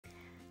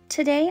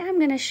Today I'm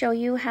going to show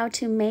you how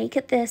to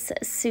make this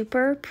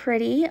super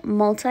pretty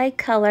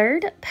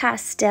multicolored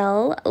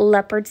pastel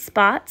leopard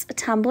spots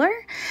tumbler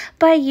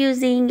by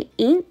using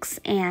inks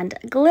and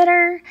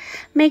glitter.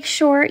 Make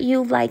sure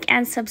you like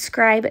and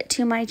subscribe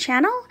to my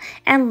channel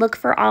and look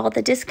for all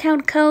the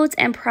discount codes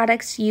and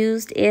products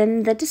used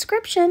in the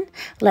description.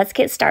 Let's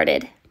get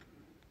started.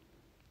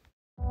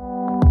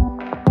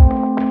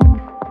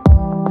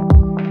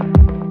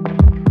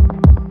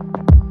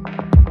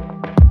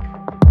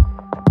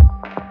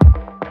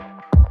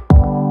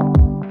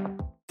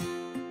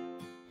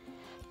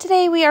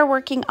 Today we are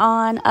working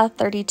on a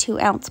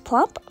 32-ounce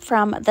plump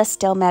from the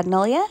Still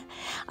Magnolia.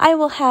 I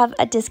will have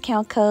a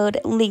discount code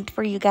linked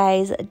for you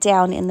guys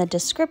down in the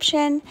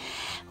description.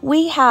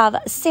 We have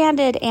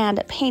sanded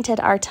and painted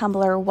our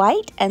tumbler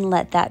white and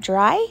let that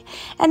dry.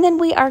 And then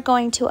we are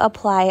going to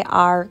apply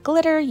our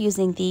glitter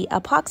using the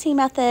epoxy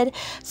method.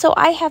 So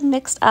I have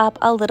mixed up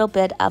a little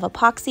bit of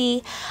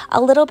epoxy.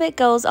 A little bit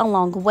goes a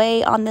long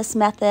way on this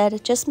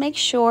method. Just make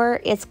sure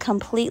it's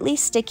completely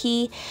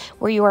sticky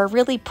where you are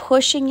really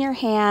pushing your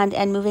hand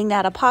and moving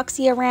that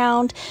epoxy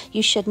around.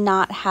 You should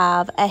not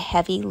have a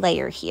heavy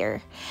layer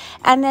here.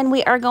 And then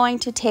we are going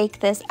to take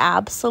this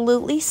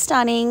absolutely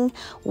stunning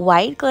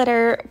white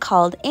glitter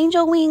called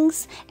Angel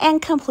Wings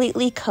and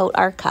completely coat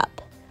our cup.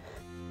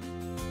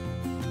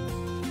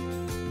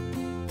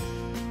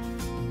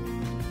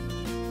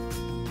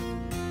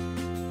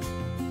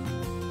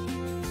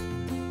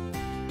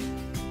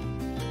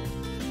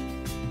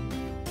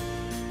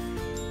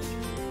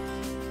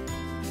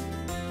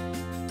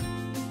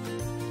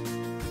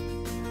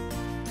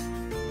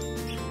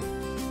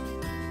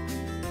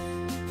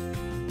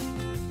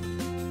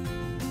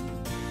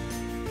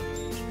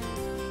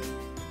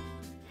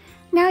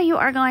 Now you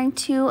are going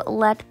to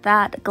let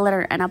that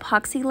glitter and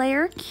epoxy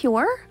layer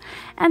cure,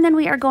 and then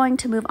we are going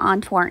to move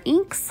on to our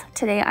inks.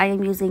 Today I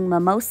am using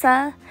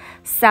Mimosa,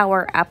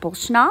 Sour Apple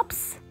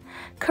Schnapps,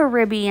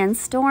 Caribbean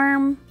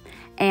Storm,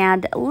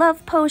 and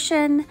Love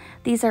Potion.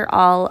 These are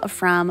all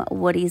from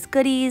Woody's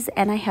Goodies,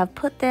 and I have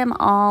put them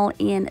all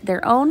in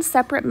their own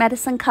separate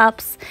medicine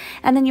cups.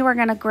 And then you are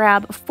going to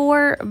grab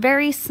 4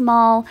 very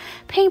small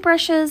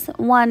paintbrushes,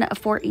 1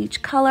 for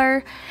each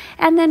color.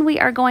 And then we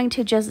are going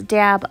to just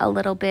dab a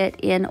little bit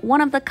in one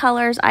of the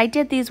colors. I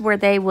did these where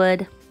they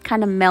would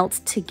kind of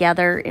melt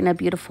together in a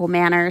beautiful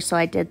manner. So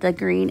I did the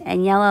green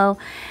and yellow,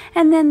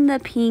 and then the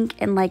pink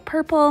and like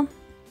purple.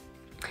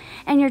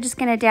 And you're just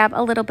going to dab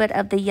a little bit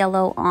of the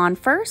yellow on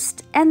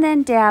first, and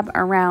then dab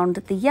around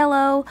the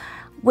yellow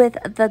with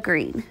the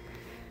green.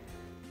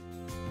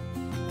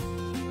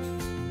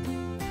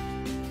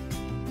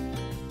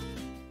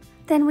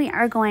 Then we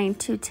are going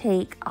to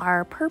take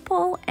our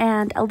purple,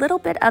 and a little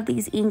bit of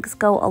these inks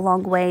go a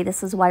long way.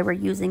 This is why we're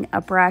using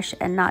a brush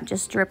and not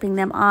just dripping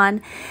them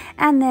on.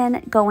 And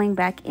then going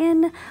back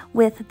in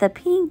with the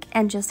pink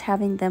and just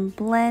having them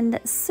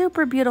blend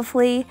super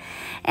beautifully.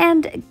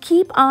 And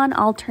keep on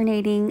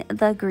alternating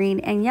the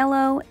green and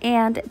yellow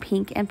and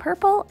pink and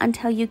purple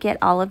until you get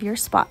all of your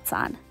spots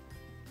on.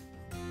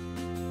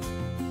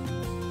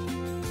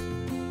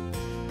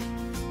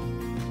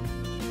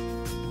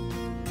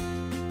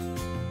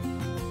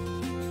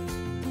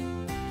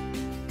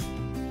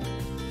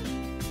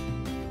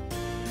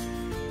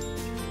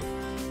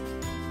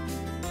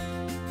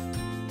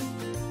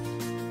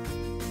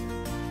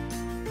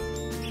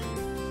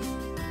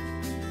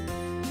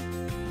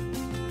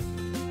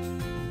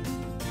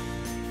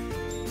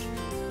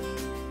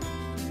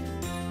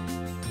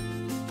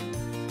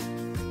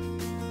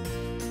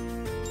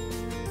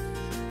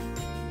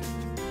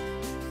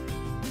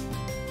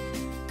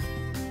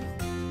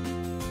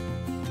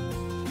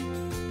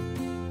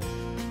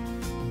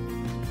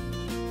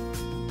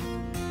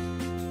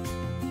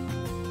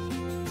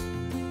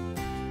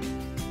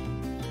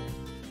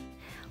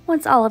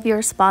 Once all of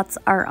your spots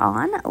are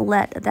on,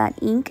 let that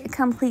ink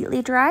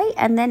completely dry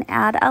and then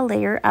add a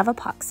layer of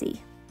epoxy.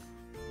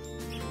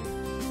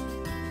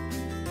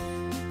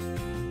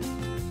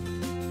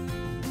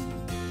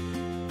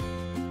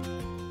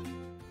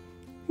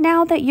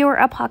 Now that your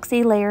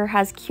epoxy layer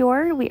has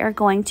cured, we are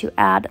going to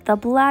add the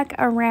black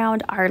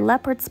around our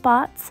leopard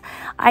spots.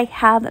 I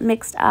have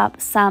mixed up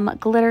some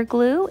glitter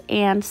glue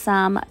and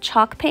some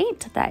chalk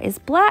paint that is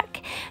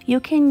black. You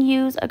can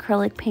use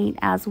acrylic paint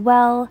as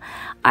well.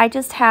 I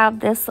just have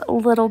this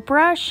little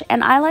brush,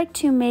 and I like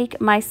to make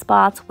my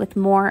spots with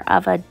more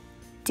of a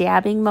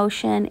dabbing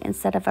motion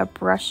instead of a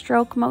brush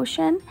stroke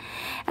motion.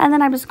 And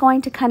then I'm just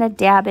going to kind of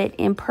dab it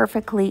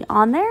imperfectly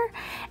on there,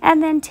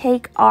 and then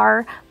take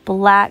our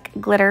black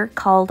glitter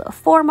called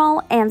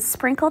Formal and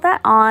sprinkle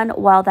that on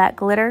while that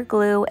glitter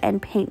glue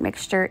and paint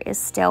mixture is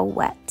still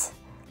wet.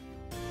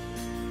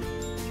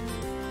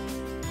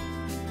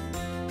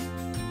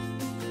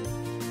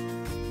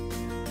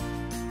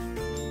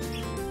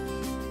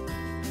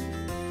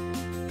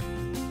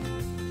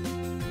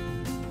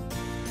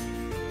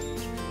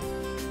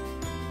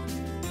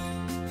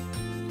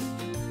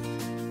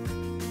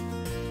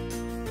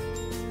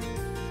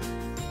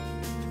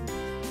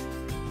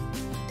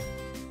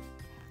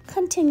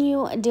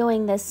 Continue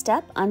doing this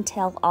step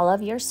until all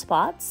of your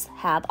spots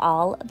have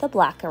all the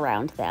black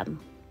around them.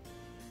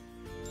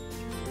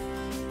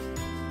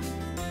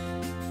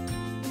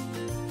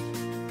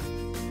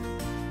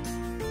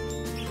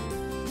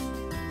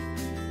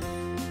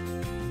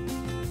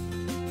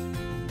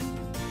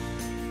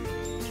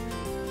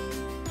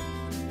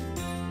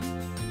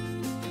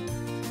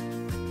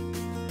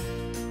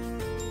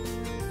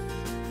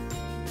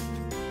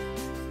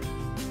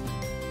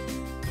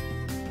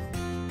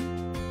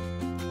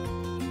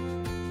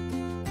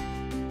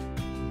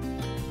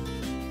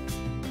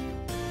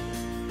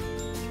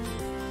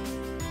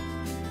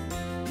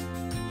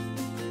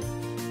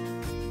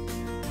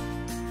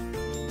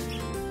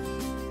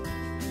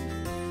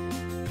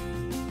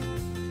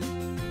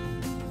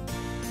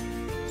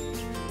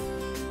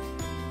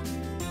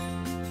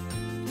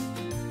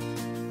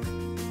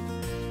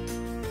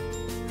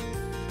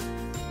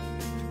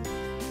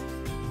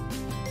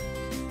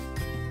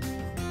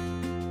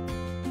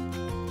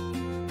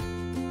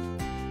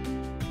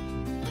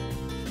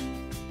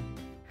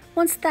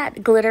 Once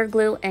that glitter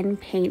glue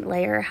and paint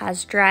layer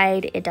has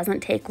dried, it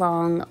doesn't take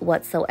long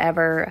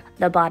whatsoever.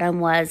 The bottom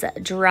was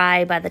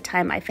dry by the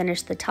time I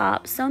finished the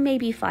top, so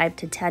maybe 5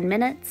 to 10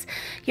 minutes.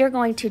 You're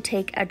going to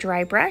take a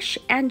dry brush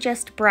and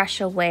just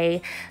brush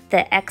away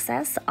the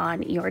excess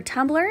on your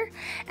tumbler.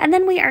 And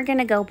then we are going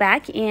to go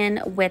back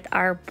in with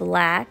our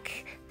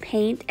black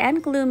paint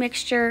and glue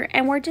mixture,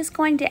 and we're just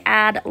going to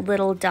add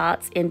little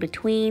dots in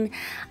between.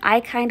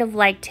 I kind of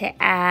like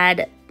to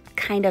add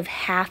kind of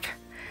half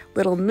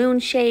little moon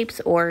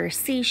shapes or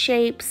C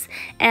shapes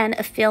and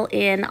fill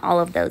in all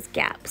of those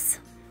gaps.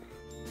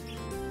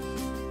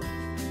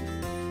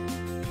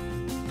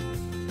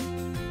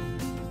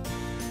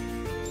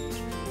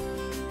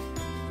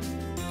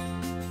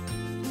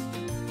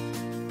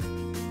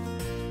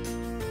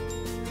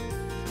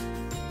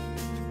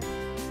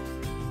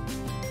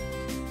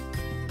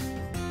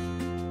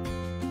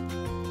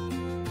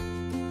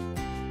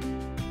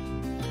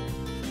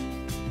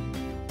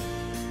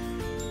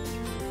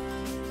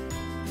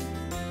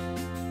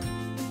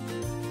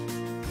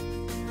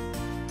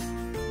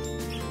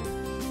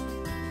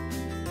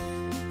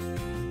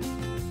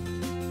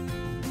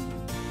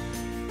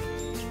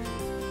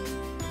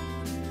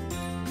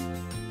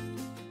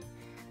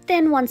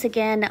 Then once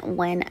again,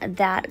 when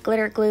that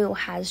glitter glue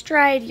has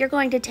dried, you're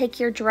going to take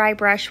your dry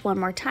brush one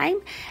more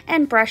time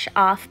and brush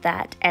off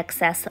that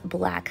excess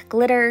black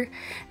glitter.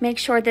 Make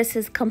sure this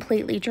is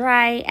completely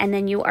dry, and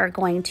then you are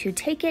going to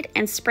take it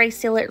and spray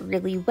seal it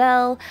really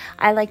well.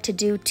 I like to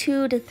do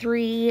 2 to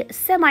 3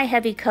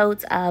 semi-heavy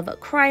coats of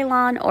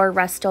Krylon or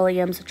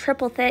Rust-Oleum's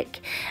triple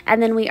thick,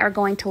 and then we are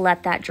going to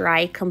let that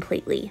dry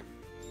completely.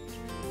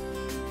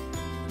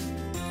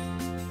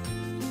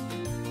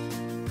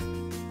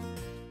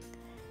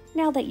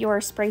 Now that your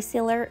spray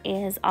sealer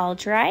is all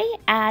dry,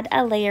 add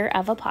a layer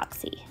of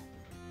epoxy.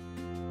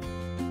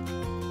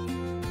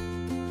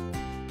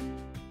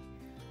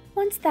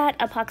 Once that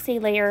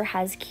epoxy layer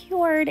has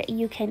cured,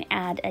 you can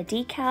add a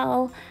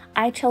decal.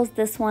 I chose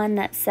this one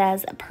that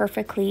says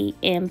Perfectly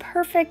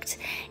Imperfect,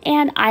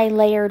 and I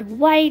layered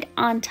white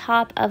on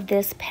top of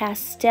this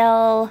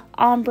pastel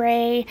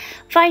ombre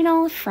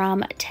vinyl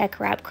from Tech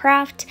Wrap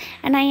Craft,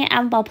 and I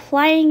am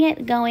applying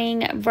it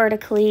going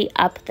vertically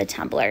up the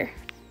tumbler.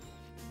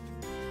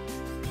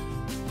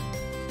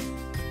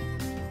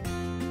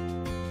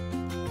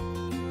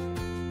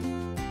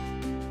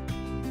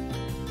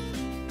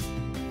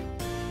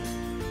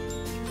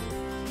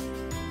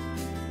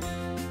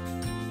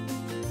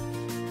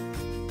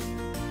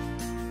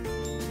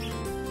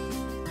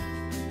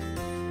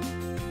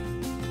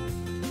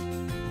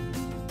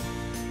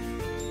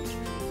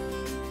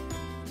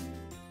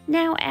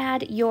 Now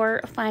add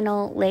your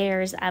final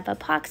layers of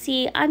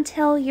epoxy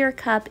until your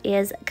cup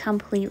is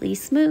completely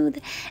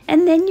smooth,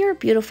 and then your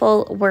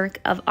beautiful work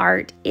of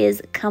art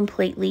is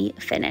completely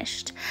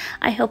finished.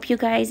 I hope you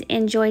guys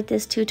enjoyed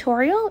this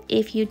tutorial.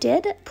 If you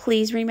did,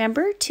 please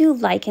remember to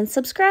like and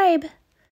subscribe.